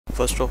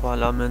First of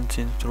all, a man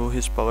sees through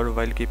his power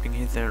while keeping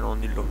his hand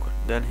on the locker.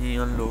 Then he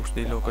unlocks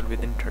the locker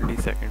within 30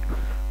 seconds.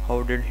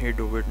 How did he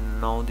do it?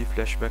 Now the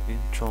flashback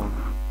is shown,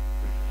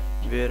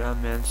 where a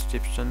man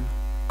Stephen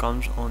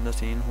comes on the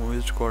scene who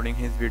is recording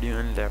his video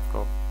and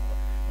laptop.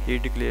 He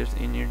declares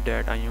in it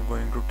that I am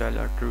going to tell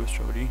a true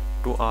story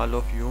to all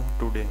of you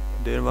today.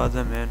 There was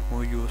a man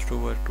who used to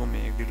work to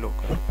make the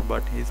locker,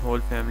 but his whole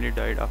family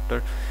died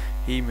after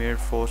he made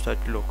 4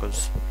 such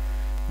lockers,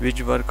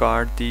 which were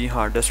called the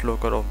hardest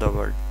locker of the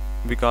world,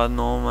 because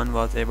no one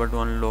was able to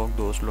unlock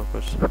those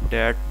lockers.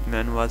 That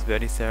man was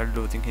very sad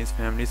losing his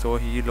family, so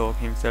he locked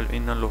himself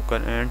in a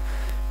locker, and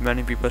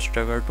many people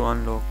struggled to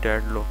unlock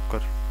that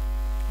locker.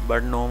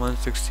 But no one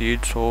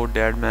succeeded, so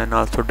that man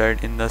also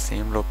died in the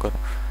same locker.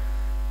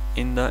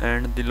 In the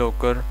end, the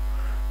locker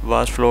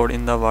was floated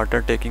in the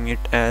water, taking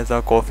it as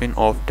a coffin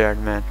of that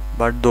man.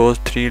 But those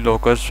 3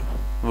 lockers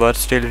were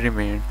still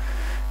remained.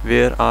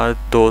 Where are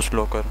those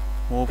lockers?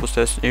 Who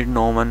possessed it?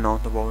 No one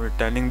knows about it.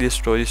 Telling this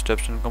story,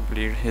 Stephen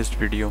completed his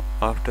video.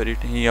 After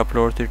it, he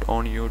uploads it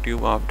on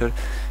YouTube. After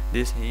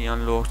this, he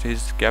unlocks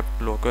his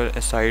kept locker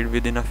aside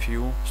within a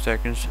few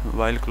seconds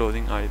while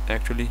closing eyes.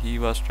 Actually, he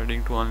was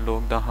studying to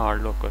unlock the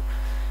hard locker,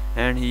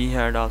 and he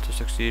had also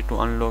succeeded to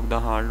unlock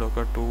the hard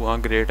locker to a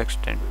great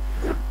extent.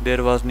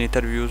 There was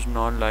neither views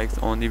nor likes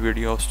on the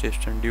video of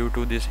Stephen. Due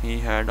to this, he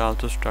had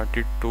also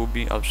started to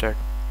be upset.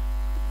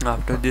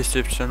 After this,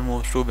 Stephen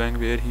moves to bank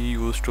where he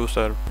used to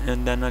serve,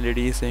 and then a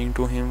lady is saying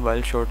to him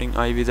while shouting,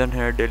 I visit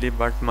here daily,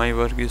 but my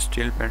work is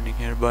still pending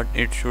here, but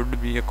it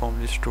should be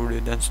accomplished today.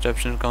 Then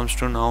Stephen comes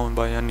to know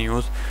by a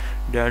news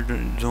that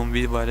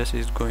zombie virus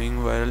is going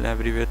viral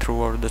everywhere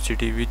throughout the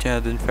city, which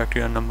has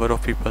infected a number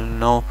of people.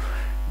 Now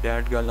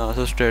that girl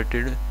also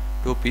started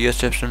to appear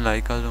Stephen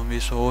like a zombie,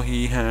 so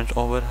he hands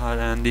over her,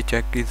 and the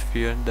check is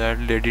fear that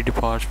lady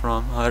departs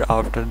from her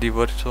after the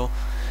work. So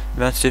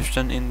when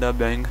Stephen in the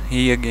bank,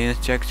 he again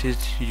checks his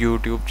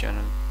YouTube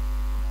channel.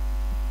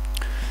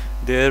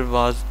 There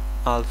was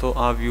also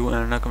a view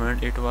and a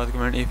comment. It was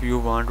comment, if you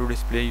want to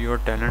display your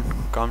talent,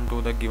 come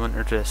to the given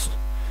address.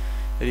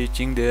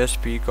 Reaching there,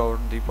 speak out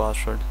the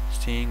password.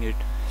 Seeing it,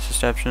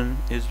 Stephen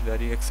is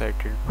very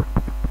excited.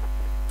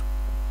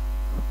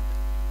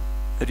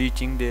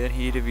 Reaching there,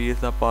 he reveals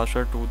the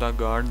password to the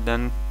guard.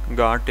 Then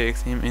guard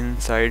takes him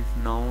inside.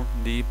 Now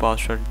the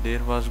password.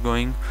 There was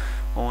going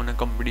on a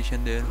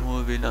competition there.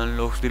 Who will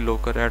unlock the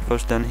locker at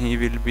first, then he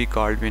will be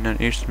called winner.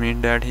 It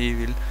means that he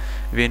will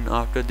win.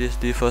 After this,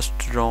 the first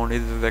round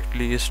is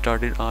exactly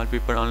started. All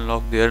people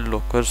unlock their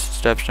lockers.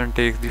 Stephen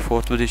takes the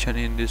 4th position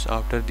in this.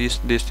 After this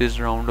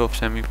is round of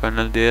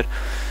semi-final. There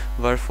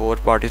were 4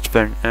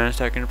 participants, and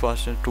second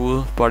person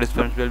 2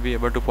 participants will be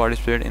able to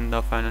participate in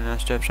the final, and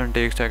Stephen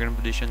takes 2nd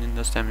position in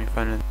the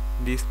semi-final.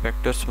 The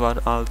spectators were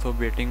also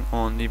betting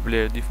on the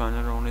player. The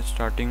final round is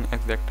starting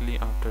exactly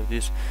after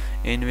this,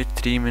 in which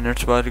 3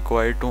 minutes were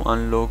required to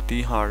unlock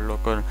the hard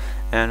locker.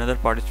 Another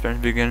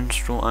participant begins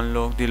to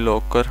unlock the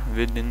locker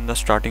within the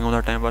starting of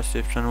the time, but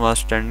Stephen was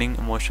standing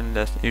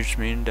motionless. It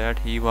means that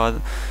he was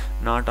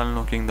not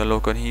unlocking the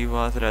locker, he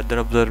was rather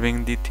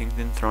observing the things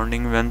in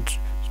surrounding. When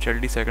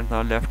 30 seconds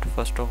are left,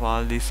 first of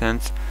all he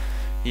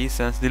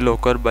sensed the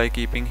locker by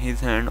keeping his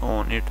hand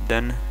on it.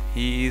 Then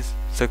he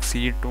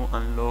succeed to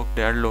unlock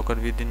that locker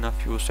within a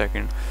few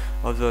seconds.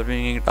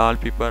 Observing it, all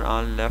people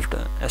are left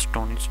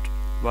astonished.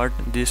 But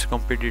this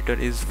competitor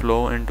is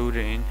flow into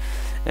range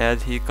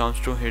as he comes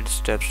to hit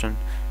Stephen.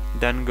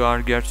 Then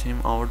guard gets him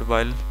out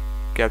while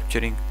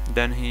capturing.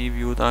 Then he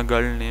views a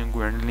girl named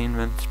Gwendolyn.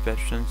 When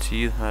Stephen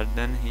sees her,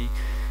 then he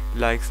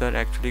likes her.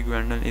 Actually,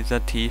 Gwendolyn is a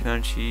thief,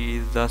 and she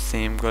is the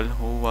same girl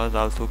who was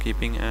also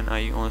keeping an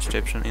eye on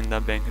Stephen in the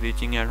bank.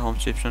 Reaching at home,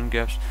 Stephen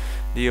keeps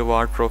the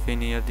award trophy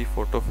near the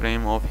photo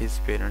frame of his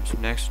parents.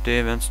 Next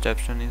day, when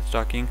Stephen is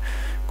taking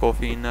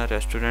coffee in a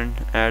restaurant,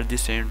 at the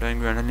same time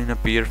Gwendolyn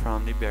appears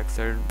from the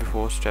backside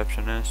before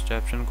Stephen, and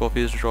Stephen's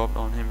coffee is dropped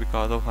on him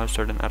because of her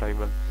sudden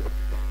arrival.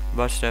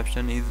 But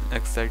Stephen is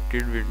excited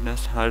to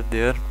witness her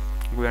there.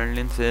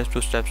 Gwendolyn says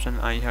to Stephen,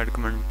 I had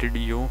commended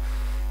you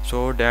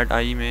so that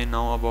I may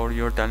know about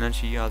your talent.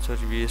 She also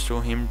reveals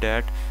to him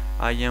that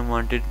I am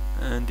wanted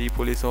the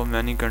police of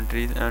many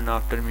countries and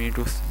after me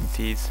to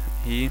seize.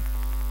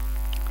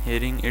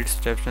 Hearing it,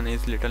 Stephen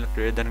is little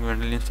afraid. Then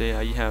Gwendolyn says,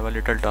 I have a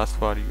little task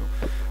for you.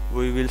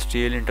 We will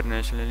sail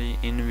internationally,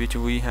 in which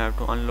we have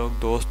to unlock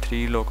those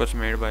 3 lockers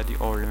made by the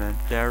old man.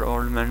 That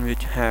old man,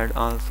 which had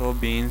also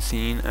been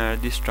seen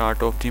at the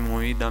start of the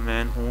movie, the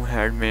man who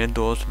had made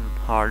those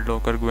hard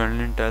lockers.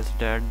 Gwendolyn tells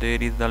that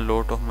there is a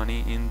lot of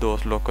money in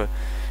those lockers.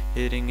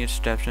 Hearing it,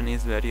 Stephen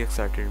is very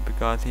excited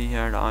because he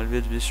had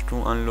always wished to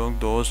unlock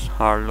those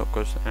hard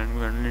lockers, and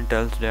Gwendolyn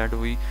tells that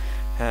we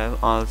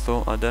have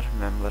also other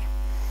members,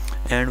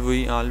 and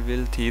we all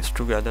will thieves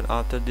together.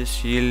 After this,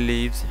 she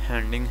leaves,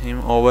 handing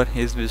him over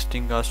his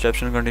visiting card.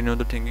 Stephen continued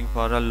the thinking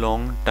for a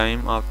long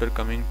time after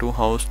coming to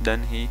house.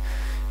 Then he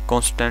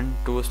constant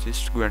to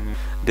assist Gwendolyn.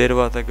 There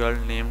was a girl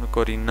named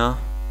Corina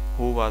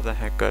who was a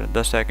hacker.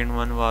 The second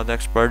one was the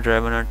expert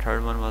driver, and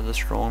third one was a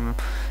strong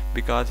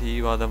because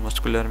he was a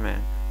muscular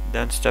man.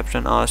 Then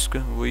Stephen asked,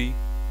 we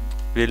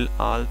will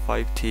all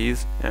 5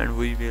 thieves and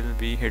we will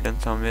be hidden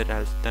somewhere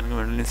else. Then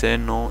Gwendolyn say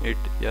no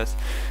yes,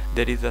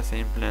 there is the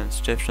same plan.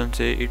 Stephen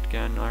say it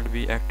cannot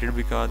be acted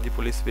because the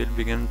police will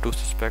begin to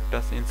suspect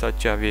us in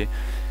such a way.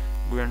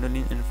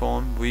 Gwendolyn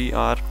informed we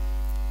are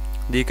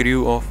the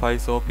crew of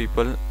 5 so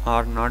people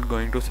are not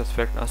going to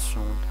suspect us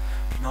soon.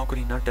 Now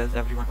Karina tells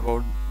everyone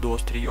about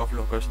those 3 of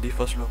lockers. The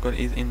first locker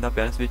is in the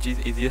palace which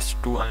is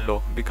easiest to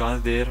unlock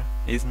because there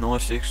is no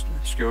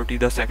security.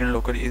 The second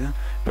locker is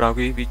Prague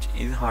which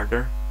is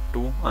harder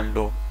to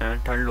unlock,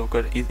 and third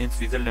locker is in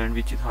Switzerland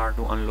which is hard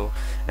to unlock,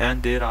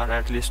 and there are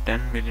at least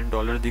 $10 million.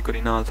 The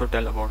Karina also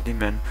tell about the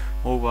man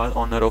who was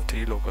owner of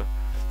 3 lockers.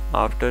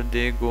 After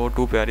they go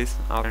to Paris,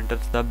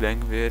 enters the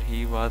bank where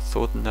he was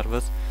so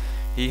nervous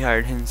he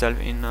hid himself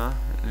in a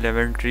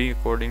lavatory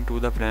according to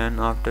the plan.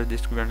 After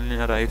this,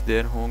 Gwendolyn arrives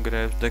there, who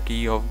grabs the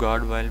key of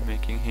guard while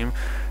making him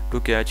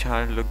to catch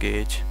her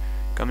luggage.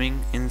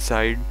 Coming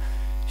inside,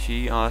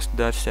 she asks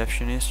the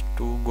receptionist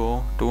to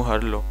go to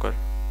her locker,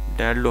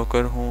 that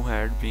locker who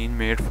had been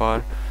made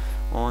for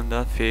on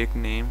the fake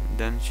name.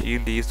 Then she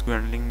leaves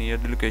Gwendolyn near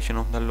the location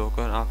of the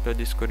locker. After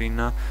this,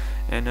 Corina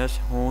enters,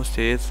 who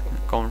says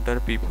counter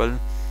people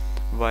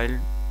while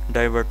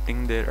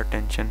diverting their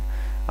attention.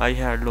 I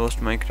had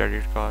lost my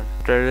credit card.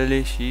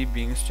 Steadily, she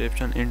brings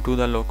Stephen into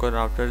the locker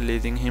after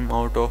leading him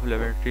out of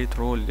lavatory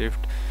through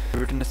lift.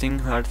 Witnessing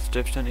her,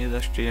 Stephen is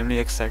extremely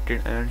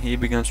excited and he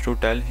begins to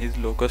tell his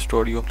locker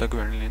story of the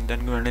Gwendolyn.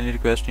 Then Gwendolyn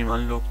requests him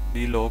unlock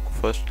the lock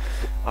first.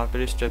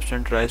 After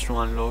Stephen tries to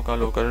unlock a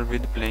locker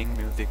with playing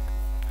music.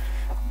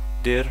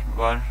 There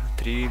were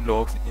 3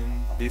 locks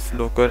in this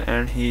locker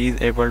and he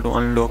is able to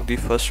unlock the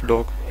first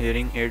lock.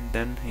 Hearing it,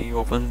 then he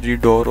opens the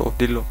door of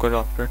the locker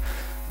after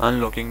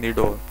unlocking the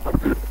door.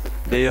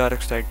 They are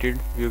excited,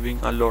 viewing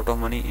a lot of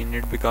money in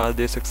it because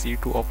they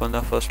succeed to open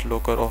the first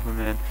locker of a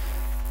man.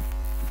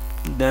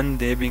 Then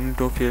they begin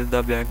to fill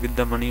the bag with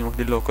the money of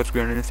the lockers.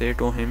 Gwendolyn say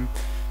to him,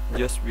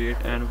 just wait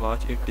and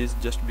watch, it is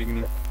just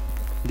beginning.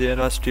 There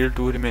are still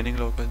 2 remaining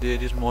lockers.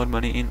 There is more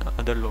money in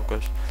other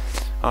lockers.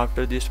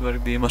 After this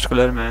work, the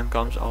muscular man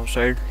comes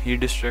outside. He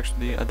distracts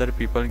the other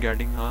people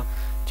getting a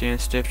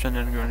change. Stephen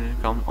and Gwendolyn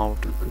come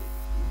out.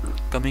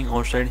 Coming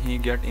outside, he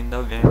get in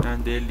the van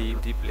and they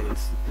leave the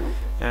place.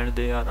 And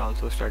they are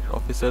also excited.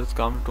 Officers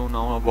come to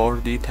know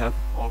about the theft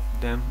of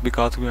them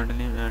because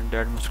Gwendolyn and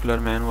that muscular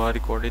man were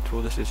recorded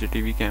through the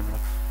CCTV camera.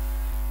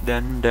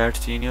 Then that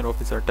senior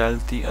officer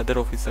tells the other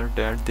officer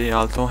that they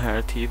also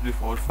had thieves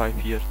before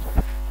 5 years.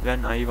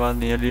 When I was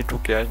nearly to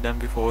catch them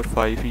before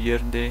 5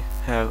 years, they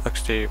have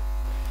escaped.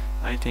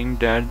 I think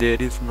that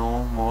there is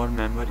no more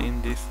member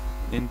in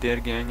their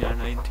gang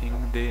and I think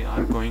they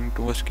are going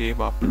to escape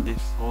after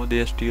this. So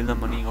they steal the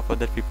money of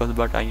other people,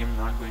 but I am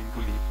not going to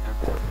leave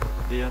them.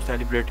 They are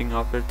celebrating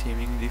after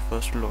thieving the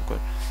first locker.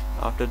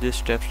 After this,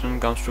 Stephen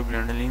comes to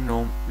Gwendolyn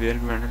home where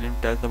Gwendolyn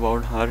tells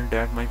about her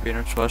that my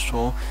parents were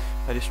so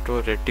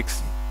aristocratic,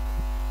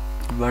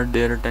 but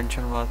their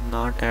attention was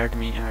not at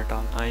me at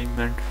all.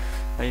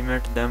 I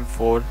met them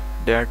for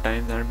that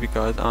time and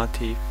because a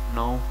thief.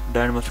 Now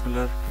that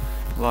muscular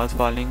was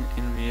falling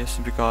in waves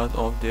because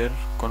of their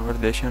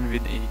conversation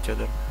with each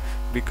other.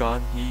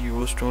 Because he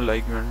used to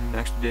like Gwendolyn.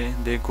 Next day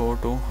they go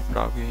to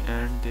Prague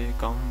and they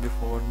come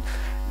before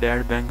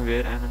that bank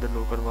where another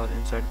locker was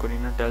inside.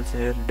 Corina tells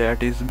her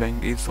that his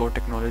bank is so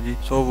technology,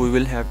 so we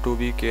will have to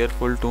be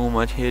careful too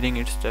much. Hearing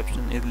it,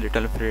 Stephen is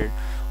little afraid.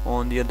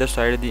 On the other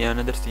side, the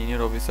another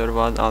senior officer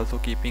was also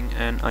keeping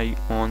an eye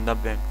on the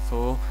bank,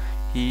 so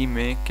he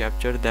may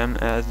capture them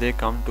as they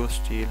come to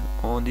steal.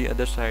 On the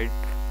other side,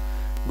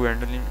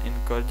 Gwendolyn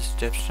encourages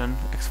Stephen,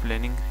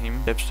 explaining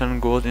him. Stephen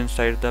goes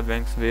inside the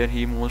banks where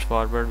he moves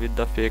forward with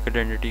the fake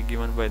identity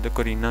given by the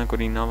Corina.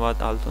 Corina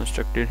was also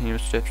instructed him.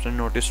 Stephen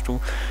noticed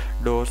 2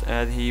 doors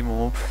as he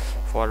moved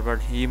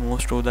forward. He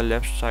moves to the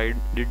left side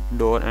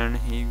door and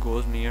he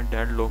goes near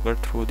that locker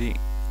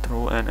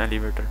through an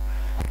elevator.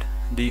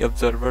 The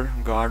observer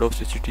guard of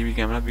CCTV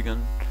camera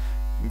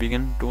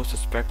began to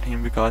suspect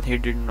him because he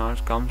did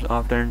not come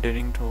after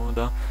entering through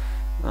the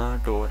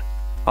door.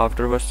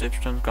 Afterwards,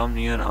 Stephen comes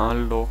near a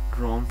locked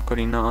room.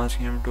 Corina asks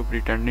him to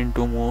pretending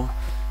to move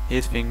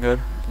his finger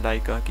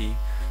like a key,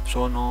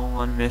 so no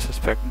one may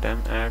suspect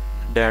them at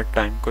that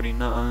time.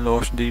 Corina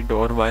unlocks the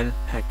door while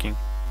hacking.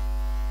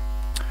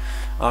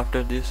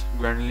 After this,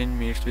 Gwendolyn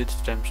meets with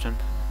Stephen.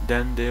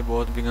 Then they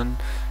both begin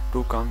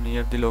to come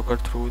near the locker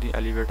through the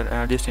elevator.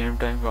 At the same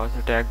time, guards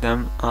attack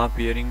them,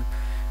 appearing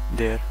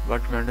there,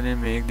 but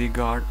Gwendolyn makes the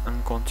guard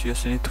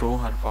unconsciously through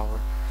her power.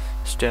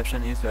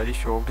 Stephen is very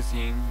shocked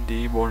seeing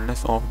the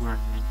boldness of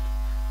Gwendolyn.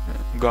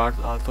 Guards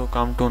also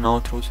come to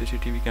know through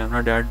CCTV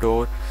camera that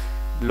door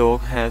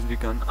lock has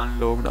become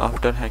unlocked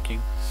after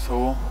hacking,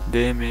 so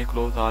they may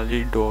close all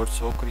the doors.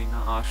 So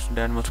Corina asks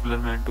that muscular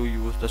man to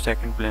use the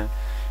second plan.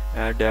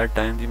 At that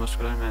time, the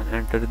muscular man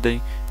entered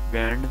the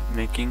band,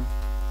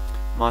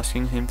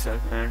 masking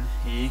himself, and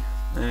he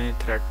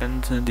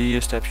threatens the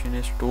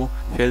receptionist to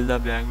fill the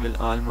bag with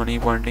all money,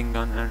 pointing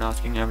gun and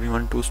asking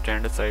everyone to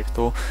stand aside.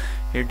 So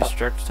he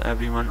distracts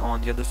everyone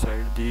on the other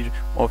side. The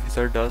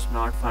officer does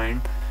not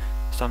find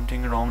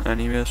something wrong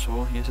anywhere,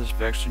 so he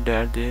suspects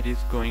that there is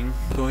going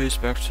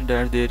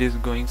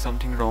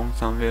something wrong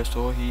somewhere,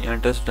 so he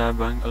enters the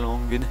bank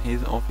along with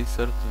his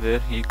officers, where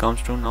he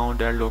comes to know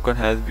that locker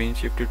has been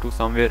shifted to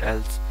somewhere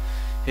else.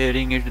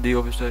 Hearing it, the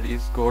officer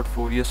is got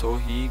furious, so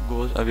he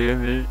goes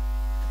away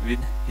with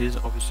his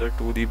officer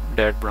to the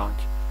dead branch.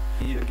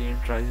 He again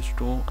tries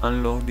to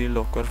unlock the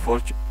locker.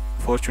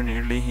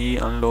 Fortunately, he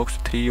unlocks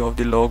 3 of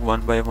the lock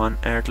one by one.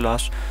 At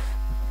last,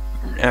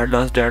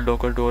 that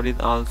locker door is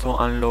also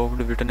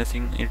unlocked,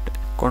 witnessing it.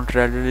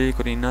 Contrarily,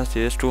 Corina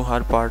says to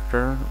her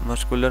partner,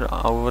 Muscular,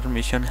 our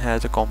mission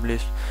has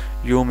accomplished.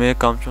 You may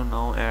come to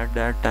know. At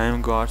that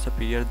time, guards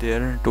appear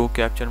there to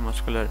capture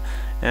Muscular,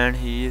 and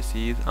he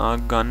sees a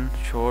gun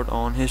shot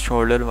on his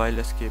shoulder while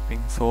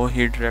escaping. So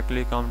he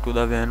directly comes to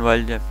the van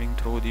while jumping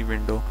through the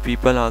window.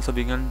 People also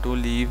begin to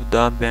leave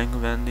the bank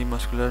when the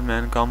Muscular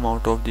man come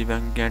out of the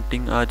bank.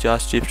 Getting a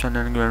Josh Gibson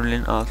and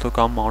Gwendolyn also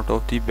come out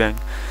of the bank,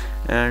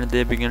 and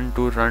they begin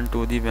to run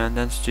to the van.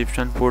 Then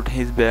Stephen put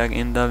his bag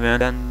in the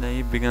van, and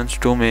he begins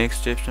to make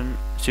Stephen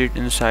sit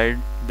inside.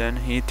 Then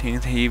he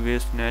thinks he will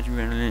snatch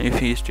Gwendolyn if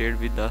he stayed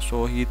with us,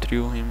 so he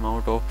threw him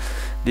out of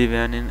the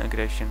van in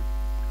aggression.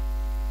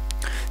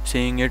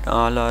 Seeing it,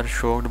 all are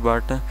shocked,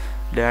 but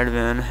that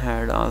van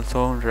had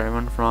also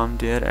driven from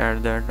there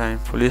at that time.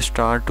 Police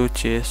start to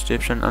chase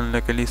Stephen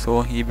unluckily,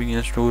 so he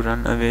begins to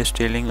run away,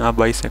 stealing a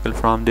bicycle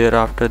from there.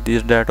 After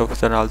this, that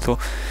officer also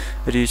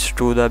reached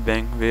to the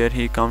bank, where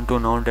he come to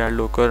know that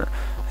locker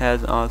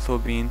has also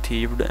been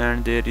thieved,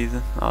 and there is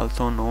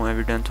also no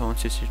evidence on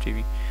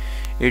CCTV.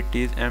 It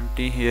is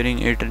empty. Hearing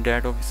it,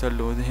 that officer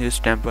loses his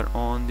temper.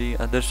 On the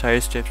other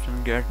side,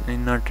 Stephen gets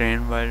in a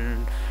train while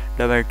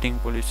diverting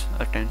police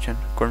attention.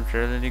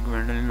 Contrarily,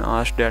 Gwendolyn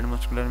asked that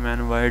Muscular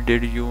man, why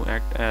did you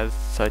act as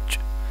such?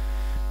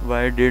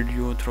 Why did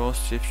you throw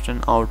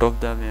Stephen out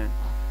of the van?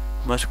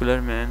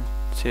 Muscular man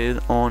says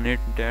on it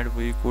that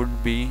we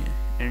could be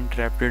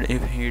entrapped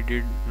if he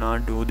did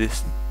not do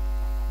this.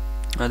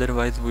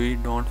 Otherwise, we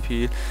don't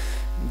feel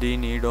the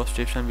need of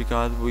Stephen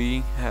because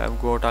we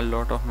have got a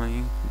lot of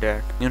money.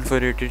 That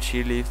infuriated,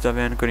 she leaves the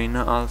van.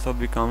 Corina also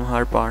becomes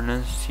her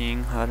partner,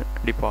 seeing her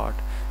depart.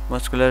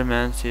 Muscular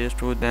man says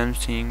to them,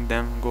 seeing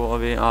them go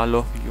away, all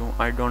of you,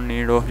 I don't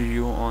need of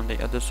you. On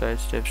the other side,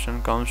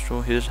 Stephen comes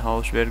to his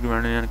house, where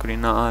Gwendolyn and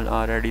Corina are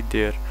already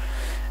there,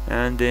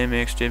 and they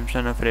make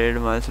Stephen afraid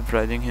while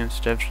surprising him.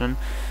 Stephen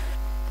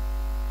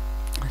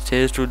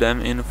says to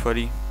them in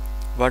fury,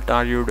 what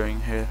are you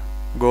doing here?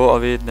 Go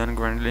away. Then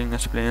Gwendolyn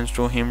explains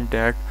to him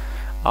that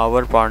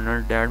our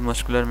partner, that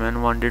Muscular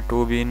man, wanted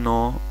to be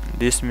know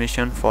this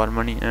mission for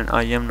money, and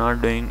I am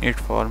not doing it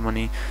for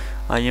money.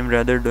 I am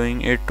rather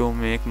doing it to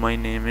make my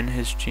name in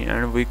history,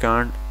 and we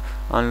can't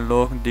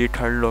unlock the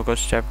third locker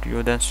except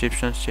you. Then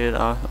Stephen says,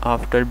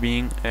 after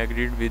being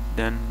agreed with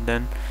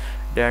then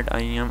that I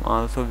am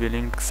also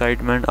willing.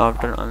 Excitement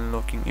after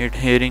unlocking it.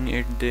 Hearing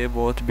it, they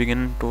both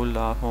begin to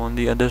laugh. On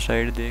the other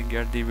side, they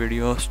get the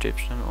video of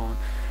Stephen on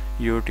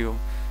YouTube.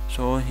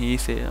 So he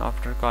says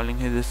after calling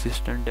his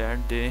assistant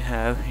that they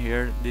have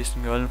hired this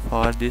girl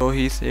for this. So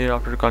he said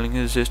after calling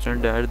his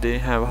assistant that they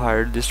have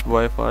hired this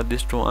boy for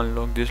this to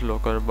unlock this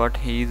locker, but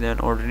he is an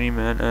ordinary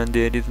man and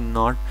there is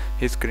not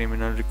his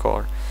criminal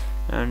record.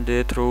 And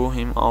they threw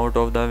him out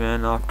of the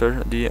van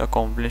after the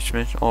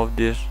accomplishment of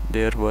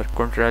their work.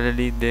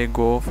 Contrarily, they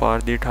go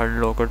for the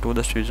third locker to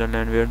the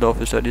Switzerland, where the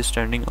officer is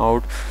standing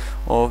out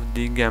of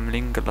the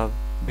gambling club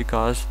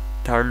because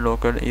third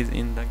locker is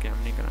in the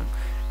gambling club.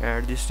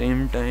 At the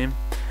same time,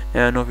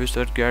 an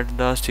officer gets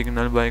the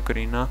signal by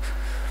Corina,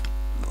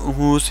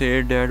 who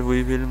said that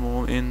we will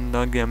move in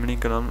the gambling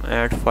club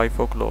at 5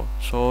 o'clock.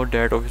 So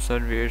that officer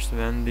waits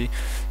when the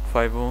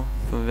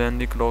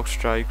clock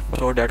strikes.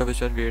 So that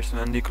officer waits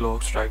when the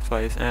clock strikes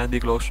 5. As the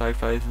clock strikes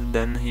 5,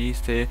 then he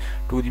say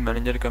to the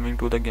manager coming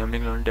to the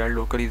gambling club that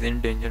locker is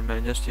in danger.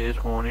 Manager says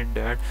on it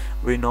that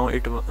we know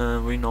it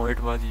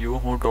was you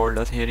who told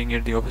us. Hearing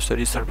it, the officer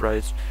is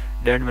surprised.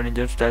 That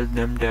manager tells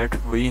them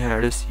that we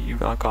had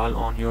received a call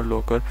on your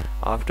locker.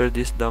 After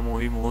this, the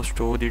movie moves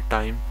to the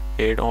time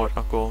 8 hours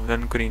ago,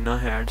 when Corina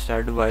had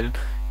said while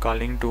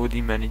calling to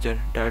the manager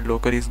that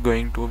locker is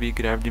going to be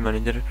grabbed. The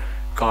manager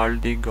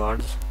called the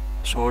guards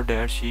so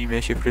that she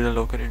may shift the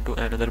locker into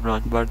another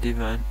branch, but the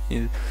van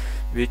in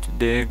which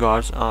the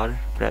guards are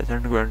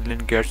present,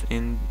 Gwendolyn gets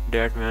in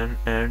that van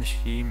and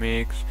she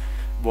makes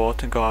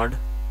both guards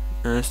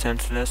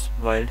senseless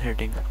while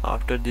hitting.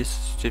 After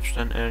this,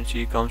 Stephen and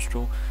she comes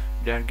to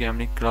that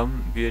gambling club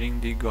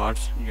wearing the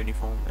guard's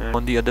uniform, and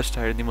on the other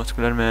side, the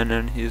Muscular man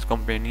and his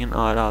companion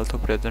are also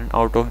present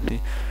out of the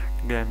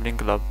gambling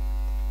club,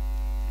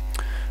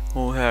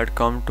 who had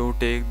come to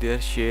take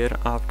their share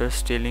after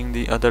stealing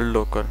the other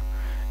locker.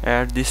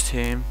 At the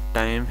same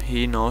time,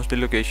 he knows the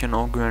location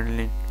of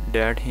Gwendolyn,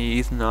 that he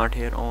is not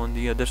here. On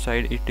the other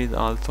side, it is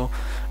also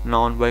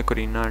known by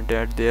Corina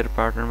that their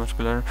partner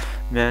Muscular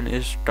man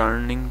is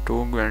turning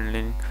to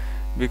Gwendolyn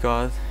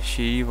because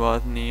she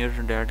was near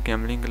that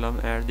gambling club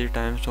at the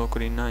time. So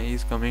Corina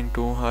is coming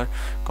to her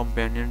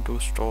companion to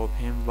stop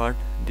him, but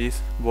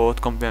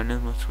both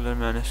companions Muscular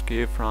man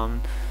escape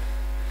from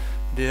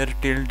There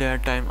till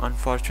that time,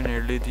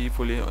 unfortunately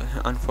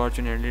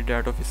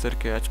that officer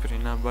catch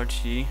Karina, but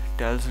she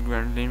tells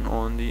Gwendolyn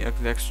on the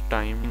exact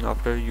time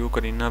after you.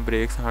 Karina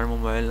breaks her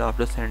mobile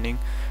after sending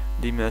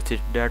the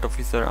message. That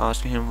officer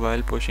asks him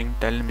while pushing,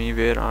 "Tell me,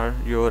 where are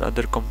your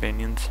other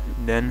companions?"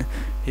 Then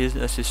his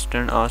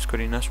assistant asks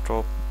Karina,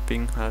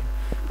 stopping her,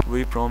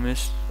 "We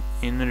promise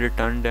in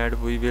return that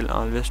we will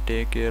always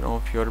take care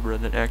of your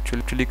brother."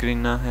 Actually,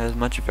 Karina has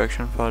much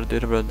affection for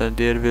their brother.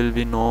 There will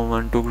be no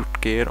one to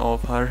care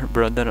of her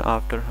brother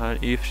after her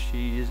if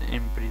she is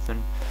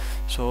imprisoned.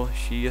 So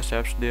she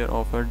accepts their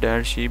offer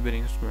that she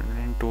brings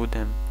Gwendolyn to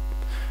them.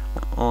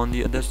 On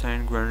the other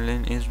side,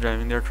 Gwendolyn is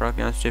driving the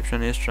truck and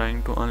Stephen is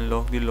trying to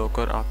unlock the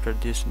locker after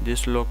this.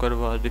 This locker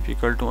was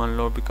difficult to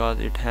unlock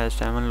because it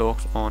has 7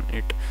 locks on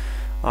it.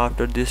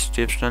 After this,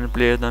 Stephen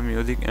plays the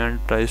music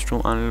and tries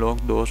to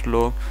unlock those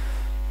locks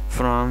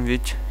from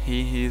which he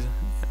is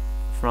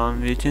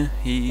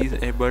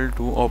able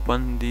to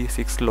open the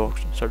 6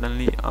 locks.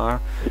 Suddenly a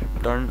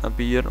turn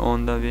appears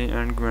on the way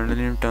and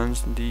Gwendolyn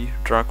turns the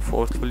truck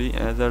forcefully.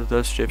 As a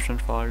result, Stephen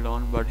falls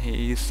down, but he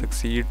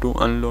succeeds to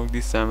unlock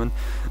the 7th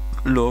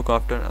lock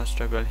after a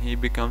struggle. He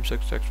becomes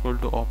successful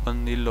to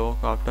open the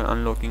lock after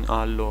unlocking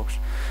all locks.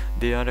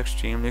 They are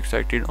extremely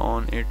excited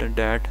on it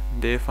that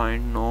they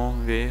find no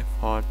way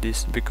for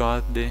this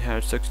because they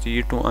had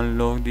succeeded to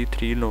unlock the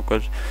 3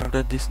 lockers.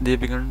 After this, they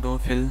begin to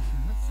fill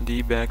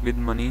the bag with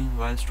money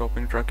while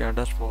stopping truck at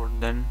a spot.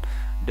 Then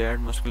that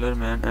muscular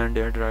man and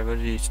their driver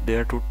reach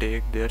there to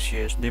take their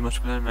shares. The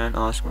muscular man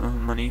asks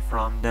money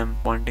from them,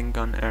 pointing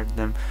gun at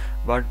them,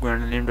 but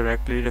Gwendolyn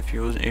directly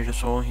refuses it,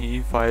 so he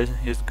fires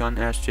his gun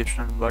at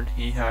Stephen, but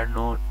he had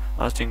not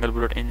a single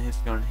bullet in his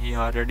gun.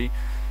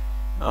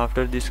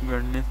 After this,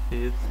 Gwendolyn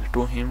says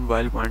to him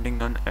while pointing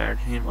gun at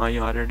him, I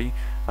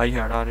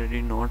had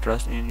already no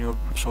trust in you,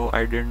 so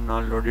I did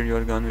not load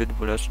your gun with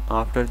bullets."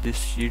 After this,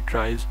 she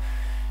ties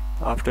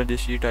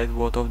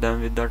both of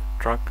them with the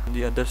truck. On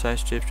the other side,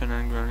 Stephen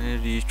and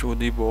Gwendolyn reach to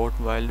the boat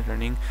while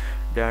running.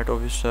 That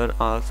officer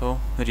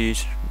also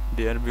reached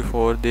there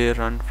before they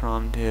run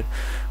from there,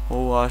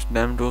 who asked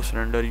them to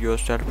surrender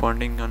yourself,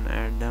 pointing gun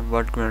at them,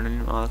 but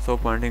Gwendolyn also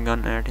pointing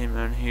gun at him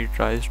and he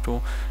tries to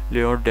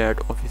lure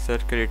that officer,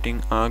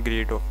 creating a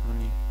greed of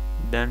money.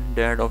 Then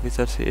that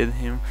officer says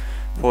him,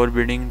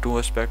 forbidding to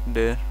accept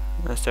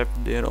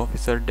their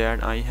officer,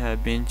 that I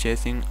have been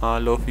chasing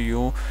all of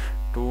you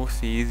to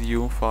seize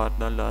you for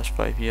the last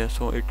 5 years,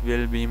 so it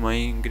will be my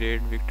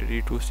great victory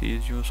to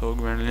seize you. So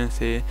Gwendolyn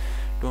say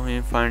to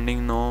him,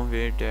 finding no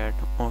way, that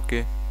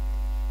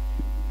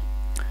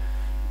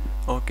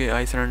okay,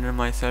 I surrender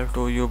myself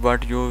to you,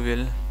 but you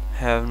will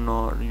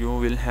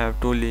have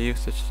to leave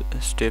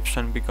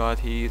Stephen because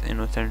he is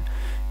innocent.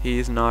 He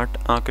is not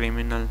a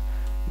criminal.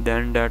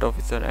 Then that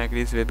officer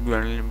agrees with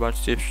Gwendolyn, but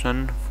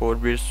Stephen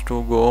forbids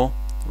to go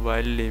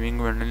while leaving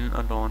Gwendolyn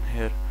alone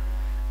here.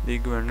 The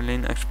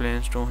Gwendolyn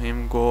explains to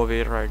him, "Go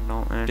away right now,"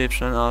 and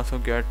Stephen also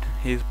gets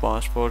his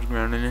passport.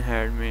 Gwendolyn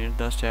had made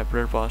the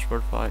separate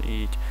passport for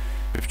each.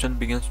 Stephen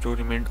begins to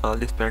remind all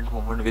the spent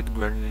moment with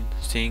Gwendolyn.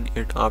 Seeing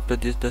it, after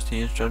this, the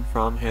scenes turn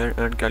from here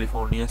and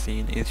California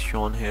scene is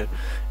shown here,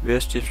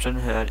 where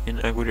Stephen had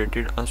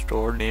inaugurated a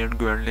store named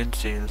Gwendolyn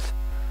Sales.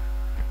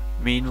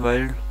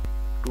 Meanwhile,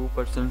 2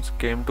 persons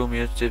came to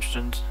meet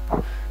Stephen.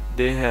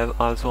 They have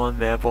also a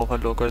map of a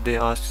locker. They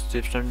ask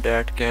Stephen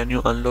that, "Can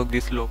you unlock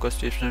this locker?"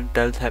 Stephen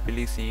tells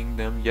happily, seeing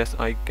them, "Yes,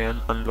 I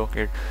can unlock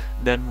it."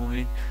 Then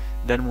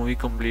movie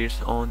completes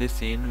on this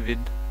scene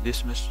with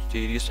this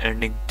mysterious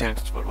ending.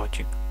 Thanks for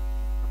watching.